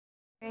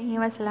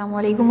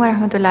Assalamualaikum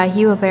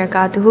warahmatullahi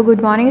wabarakatuh.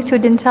 Good morning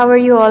students, how are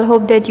you all?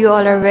 Hope that you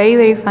all are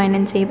very fine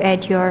and safe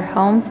at your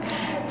homes.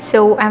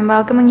 So I'm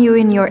welcoming you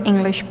in your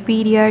English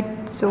period.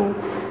 So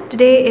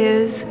today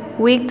is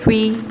week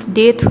 3,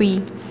 day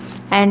 3,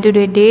 and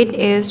today date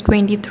is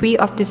 23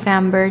 of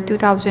December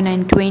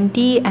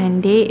 2020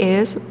 and day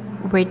is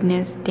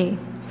Wednesday.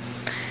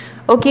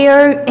 Okay,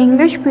 our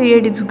English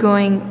period is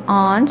going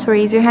on. So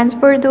raise your hands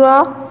for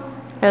dua.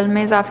 इल्म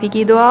इज़ाफ़ी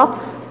की दुआ।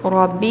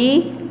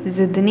 रब्बी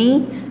ज़िदनी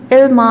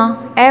इल्मा,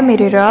 ए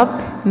मेरे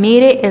रब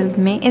मेरे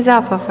इल्म में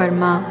इजाफ़ा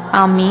फरमा,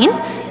 आमीन।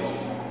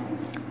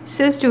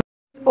 So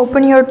students,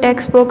 open your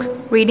textbook,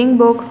 reading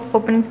book,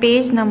 open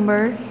page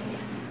number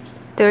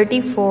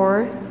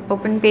 34,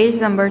 open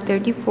page number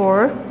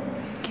 34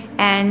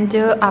 and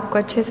आपको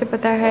अच्छे से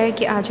पता है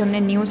कि आज हमने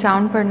न्यू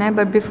साउंड पढ़ना है,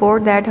 बट बिफोर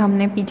दैट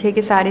हमने पीछे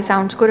के सारे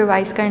साउंड्स को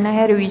रिवाइज़ करना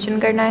है, रिवीजन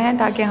करना है,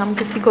 ताकि हम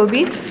किसी को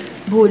भी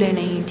भूलें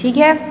नहीं, ठीक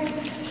है।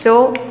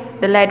 So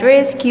the letter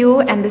is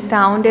Q and the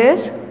sound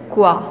is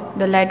qua.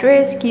 The letter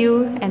is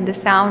Q and the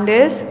sound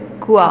is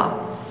qua.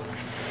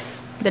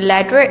 The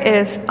letter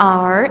is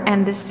R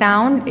and the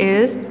sound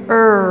is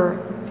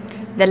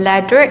The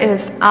letter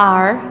is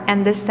R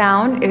and the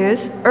sound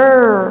is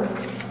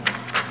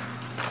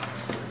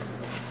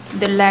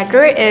The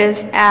letter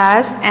is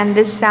S and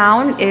the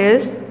sound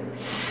is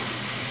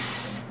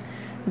S.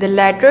 The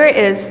letter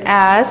is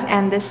S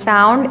and the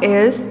sound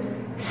is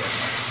S.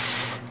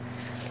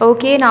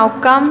 Okay, now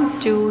come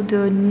to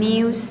the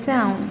new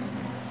sound.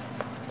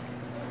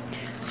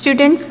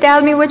 Students,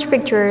 tell me which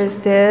picture is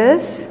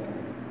this?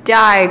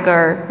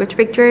 Tiger. Which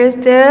picture is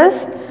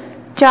this?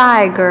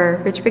 Tiger.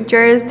 Which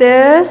picture is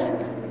this?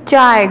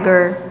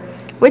 Tiger.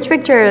 Which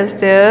picture is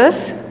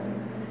this?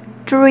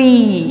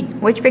 Tree.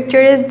 Which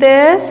picture is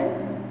this?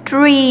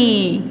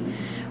 Tree.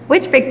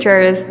 Which picture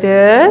is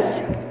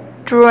this?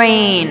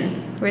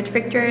 Train. Which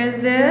picture is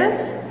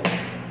this?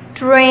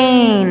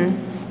 Train.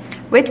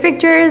 Which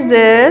picture is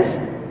this?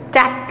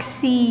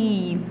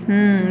 Taxi.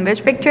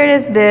 Which picture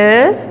is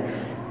this?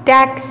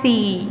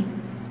 Taxi.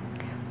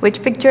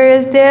 Which picture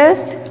is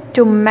this?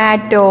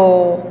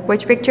 Tomato.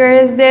 Which picture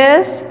is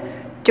this?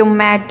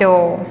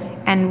 Tomato.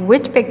 And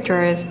which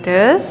picture is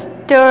this?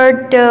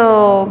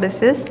 Turtle.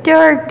 This is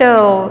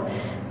turtle.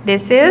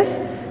 This is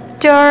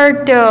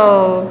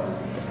turtle.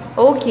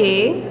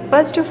 Okay,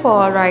 first of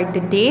all, write the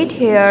date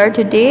here.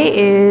 Today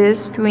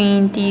is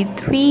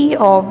 23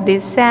 of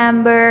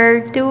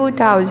December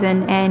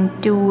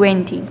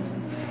 2020.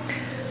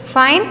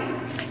 Fine.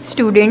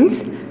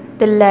 Students,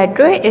 the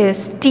letter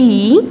is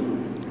T.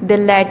 The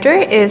letter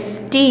is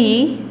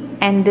T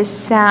and the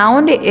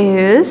sound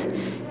is,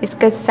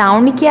 इसका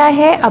sound क्या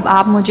है? अब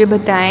आप मुझे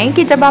बताएं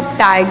कि जब आप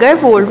टाइगर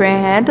बोल रहे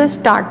हैं तो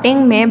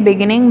स्टार्टिंग में,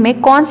 बिगिनिंग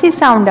में कौन सी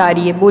साउंड आ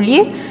रही है?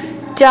 बोलिए।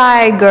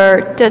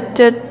 Tiger,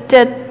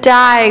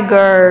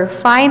 tiger.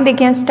 फाइन,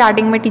 देखिए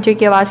स्टार्टिंग में टीचर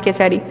की आवाज़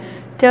कैसे आ रही?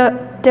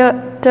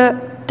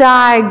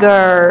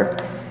 Tiger.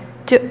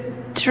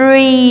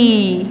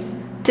 Tree,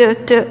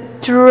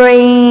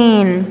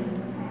 train,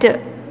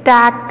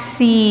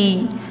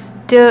 taxi,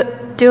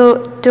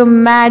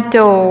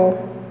 tomato,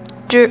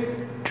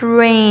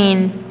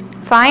 train.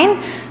 Fine.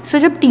 सो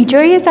जब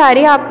टीचर ये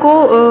सारे आपको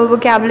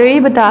वोकैबुलरी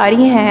बता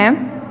रही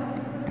हैं,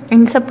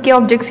 इन सब के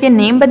ऑब्जेक्ट्स के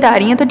नेम बता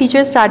रही हैं, तो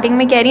टीचर स्टार्टिंग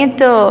में कह रही हैं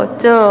त।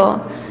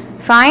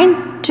 Fine.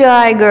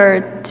 Tiger,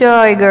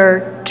 tiger,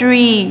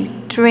 tree,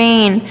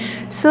 train.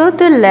 So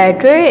the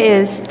letter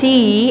is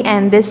T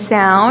and the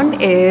sound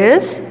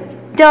is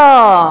ट।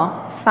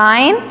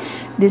 फाइन,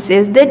 दिस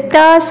इज द ट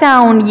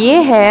साउंड। ये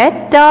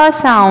है ट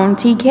साउंड,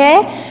 ठीक है।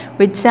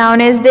 विच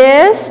साउंड इज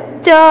दिस?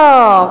 ट।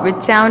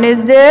 विच sound is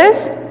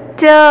this?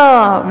 T.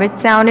 Which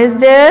sound is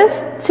this?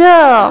 T.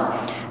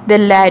 The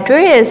letter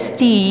is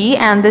T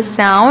and the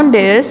sound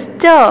is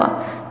T.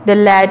 The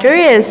letter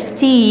is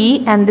T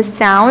and the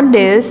sound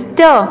is T.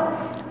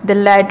 The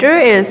letter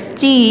is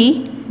T.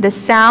 The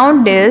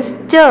sound is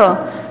T.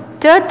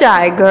 T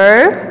tiger,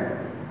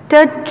 T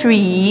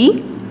tree,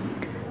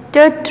 T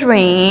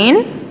train,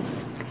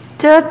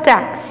 T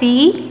taxi,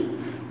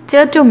 T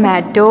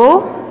tomato,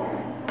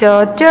 T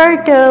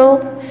turtle.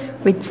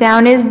 Which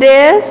sound is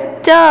this?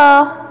 T.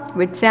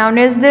 Which sound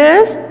is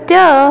this? T.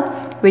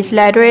 Which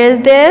letter is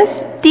this?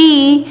 T.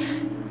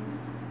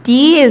 T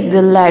is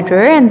the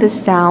letter and the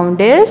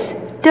sound is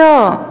T.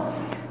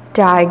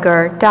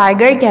 Tiger.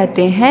 Tiger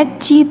कहते हैं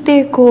चीते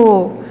को।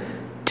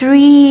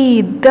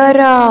 Tree,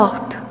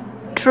 दरख्त।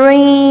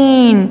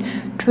 Train,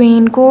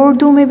 train को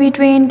उर्दू में भी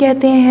train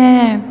कहते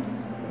हैं।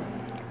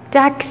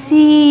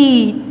 Taxi,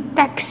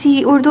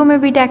 टैक्सी उर्दू में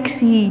भी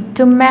टैक्सी।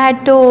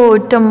 Tomato,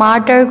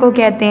 टमाटर को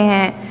कहते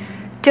हैं।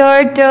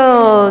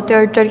 टर्टल,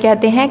 टर्टल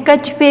कहते हैं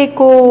कछुए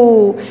को।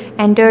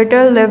 And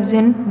turtle lives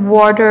in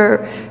water.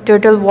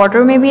 Turtle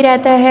water में भी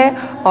रहता है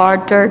और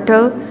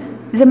टर्टल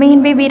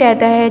ज़मीन पे भी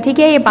रहता है, ठीक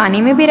है। ये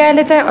पानी में भी रह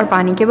लेता है और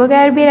पानी के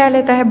बगैर भी रह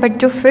लेता है, बट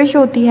जो फिश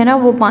होती है ना,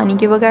 वो पानी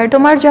के बगैर तो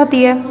मर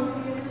जाती है,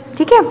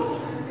 ठीक है।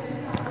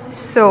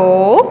 सो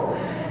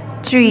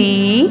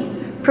ट्री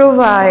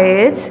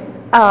प्रोवाइड्स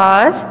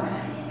अस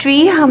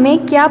ट्री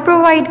हमें क्या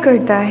प्रोवाइड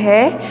करता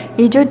है?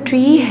 ये जो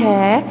ट्री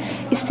है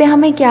इससे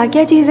हमें क्या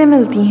क्या चीज़ें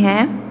मिलती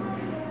हैं?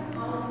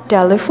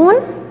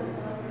 Telephone?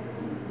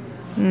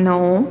 No.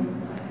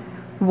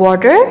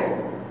 Water?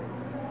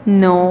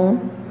 No.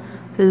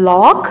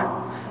 Lock?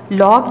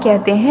 Lock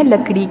कहते हैं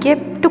लकड़ी के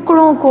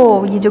टुकड़ों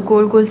को, ये जो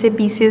गोल गोल से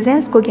पीसेस हैं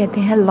इसको कहते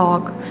हैं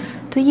लॉक।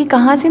 तो ये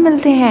कहाँ से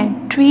मिलते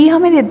हैं? ट्री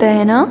हमें देता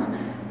है ना।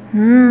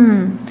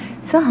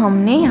 सो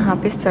हमने यहाँ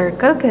पे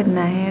सर्कल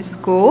करना है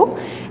इसको।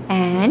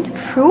 एंड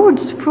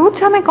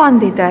फ्रूट्स हमें कौन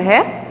देता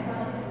है?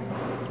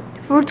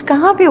 फ्रूट्स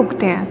कहाँ पे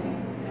उगते हैं?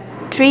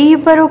 ट्री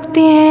पर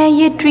उगते हैं।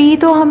 ये ट्री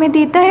तो हमें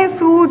देता है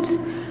फ्रूट्स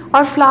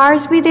और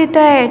फ्लावर्स भी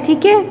देता है,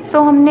 ठीक है।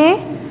 सो हमने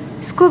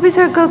इसको भी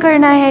सर्कल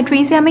करना है।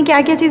 ट्री से हमें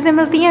क्या क्या चीज़ें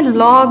मिलती हैं?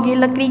 लॉग, ये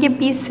लकड़ी के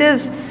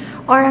पीसेस,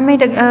 और हमें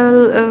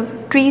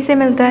ट्री से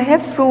मिलता है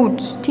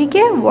फ्रूट्स, ठीक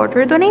है।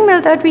 वाटर तो नहीं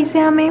मिलता ट्री से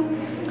हमें,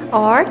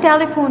 और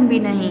टेलीफोन भी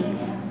नहीं।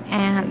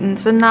 And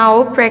so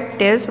now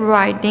practice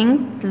writing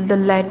the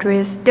letter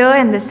is ट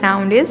and the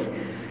sound is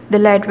the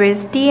letter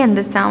is T and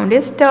the sound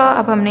is ट।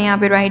 अब हमने यहाँ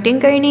पे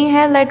राइटिंग करनी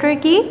है लेटर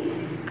की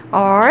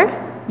और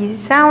ये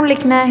साउंड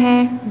लिखना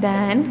है।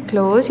 Then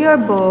close your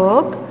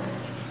book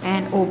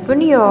and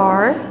open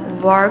your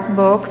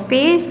workbook,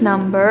 page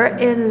number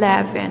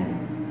 11.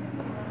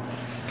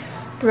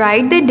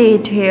 Write the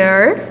date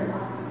here,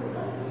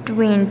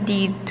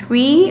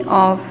 23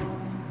 of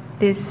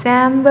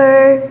December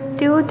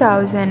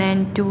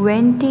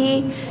 2020,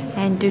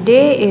 and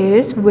today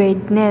is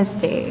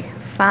Wednesday.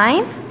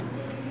 Fine.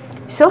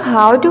 So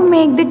how to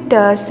make the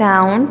t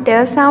sound?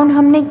 T sound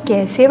हमने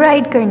कैसे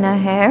write करना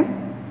है?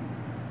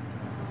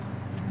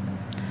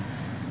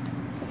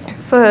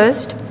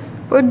 First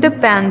put the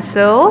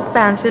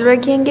pencil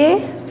रखेंगे।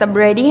 सब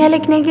ready है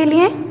लिखने के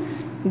लिए?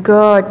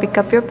 Good. Pick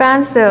up your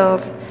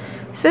pencils.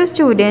 So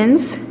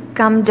students,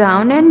 come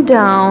down and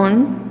down,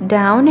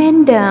 down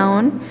and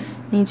down.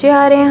 नीचे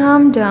आ रहे हैं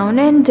हम,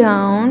 down and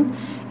down,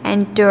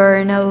 and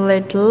turn a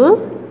little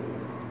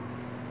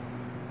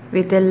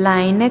with a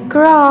line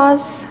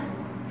across.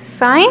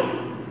 Fine.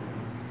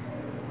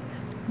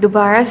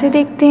 दोबारा से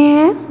देखते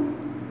हैं।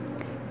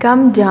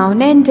 Come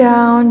down and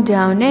down,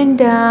 down and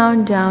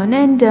down, down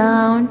and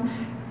down.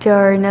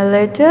 Turn a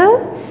little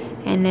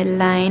and a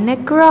line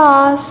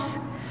across.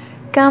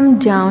 Come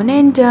down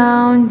and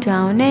down,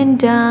 down and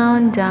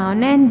down,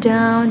 down and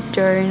down.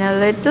 Turn a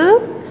little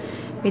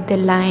with a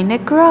line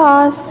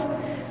across.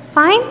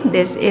 Fine.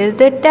 This is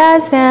the ta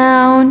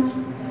sound.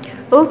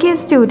 Okay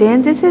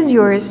students, this is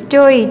your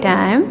story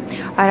time.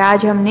 और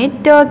आज हमने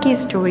ट की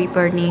story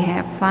पढ़नी है।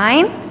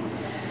 Fine.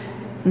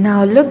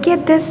 Now look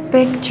at this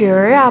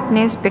picture.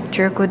 आपने इस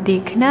picture को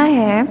देखना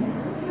है।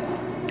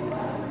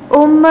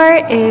 Umar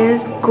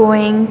is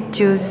going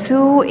to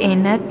zoo in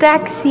a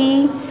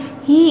taxi.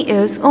 He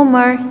is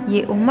Umar.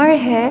 ये उमर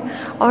है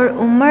और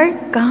उमर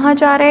कहाँ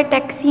जा रहा है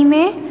टैक्सी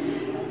में?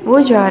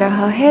 वो जा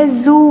रहा है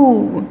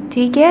ज़ू,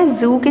 ठीक है।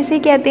 ज़ू किसे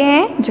कहते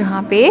हैं?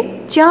 जहाँ पे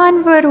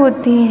जानवर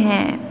होते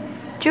हैं,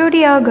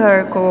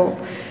 चिड़ियाघर को,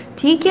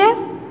 ठीक है।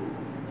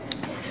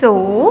 सो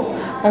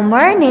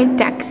उमर ने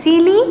टैक्सी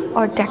ली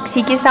और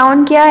टैक्सी की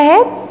साउंड क्या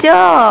है? ट।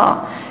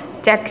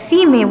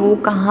 टैक्सी में वो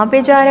कहाँ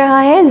पे जा रहा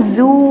है?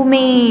 ज़ू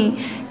में।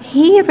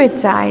 He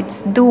recites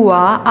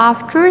दुआ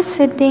after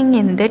sitting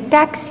in the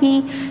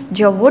taxi.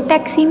 जब वो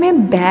टैक्सी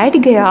में बैठ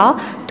गया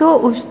तो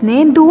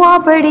उसने दुआ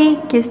पढ़ी।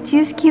 किस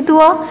चीज़ की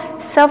दुआ?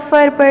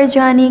 सफ़र पर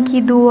जाने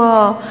की दुआ।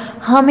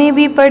 हमें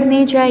भी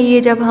पढ़नी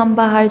चाहिए जब हम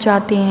बाहर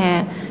जाते हैं,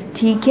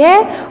 ठीक है।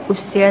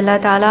 उससे अल्लाह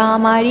ताला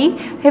हमारी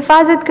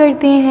हिफाजत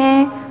करते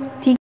हैं,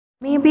 ठीक।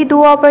 हमें भी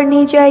दुआ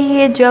पढ़नी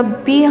चाहिए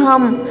जब भी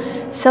हम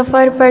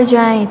सफ़र पर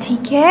जाएं,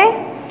 ठीक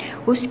है।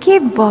 उसके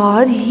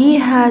बाद he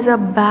has a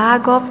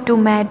bag of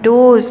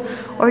tomatoes,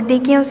 और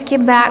देखिए उसके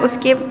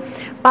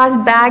पास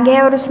बैग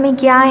है और उसमें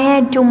क्या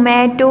है?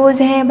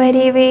 टोमेटोज़ हैं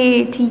भरे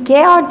हुए, ठीक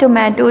है। और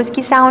टोमेटोज़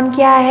की साउंड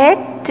क्या है?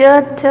 ट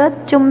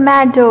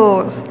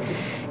tomatoes.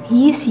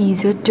 He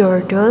sees a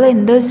turtle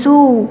in the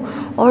zoo,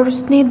 और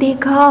उसने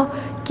देखा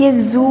कि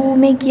ज़ू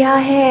में क्या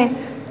है?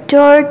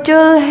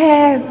 टर्टल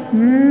है।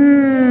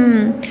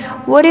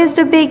 What is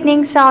the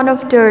beginning sound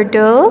of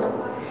turtle?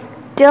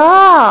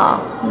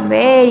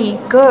 Very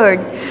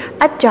good.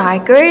 A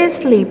tiger is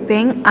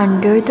sleeping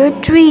under the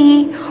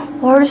tree.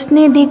 और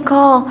उसने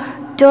देखा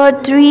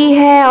ट्री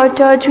है और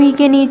ट्री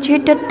के नीचे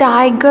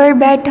टाइगर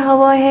बैठा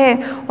हुआ है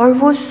और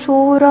वो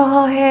सो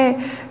रहा है।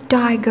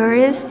 टाइगर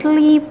इज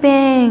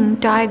स्लीपिंग,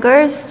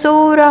 टाइगर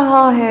सो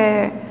रहा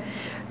है।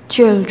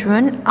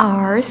 Children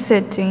are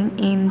sitting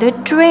in the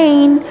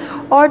train.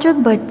 और जो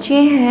बच्चे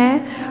हैं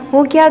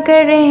वो क्या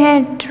कर रहे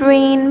हैं?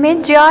 ट्रेन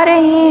में जा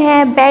रहे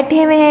हैं,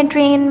 बैठे हुए हैं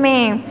ट्रेन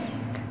में।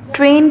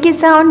 ट्रेन की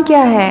साउंड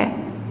क्या है?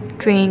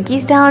 ट्रेन की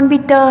साउंड भी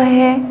त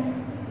है।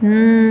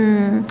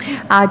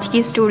 आज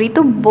की स्टोरी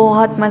तो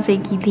बहुत मज़े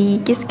की थी।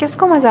 किस किस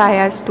को मज़ा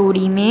आया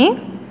स्टोरी में?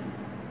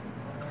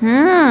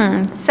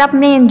 सब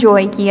ने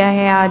एंजॉय किया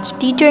है, आज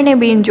टीचर ने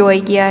भी एंजॉय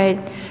किया है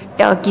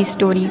ट की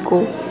स्टोरी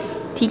को,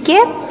 ठीक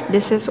है।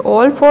 This is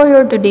all for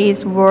your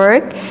today's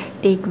work.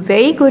 Take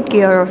very good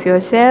care of your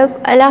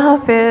self. अल्लाह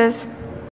हाफिज़।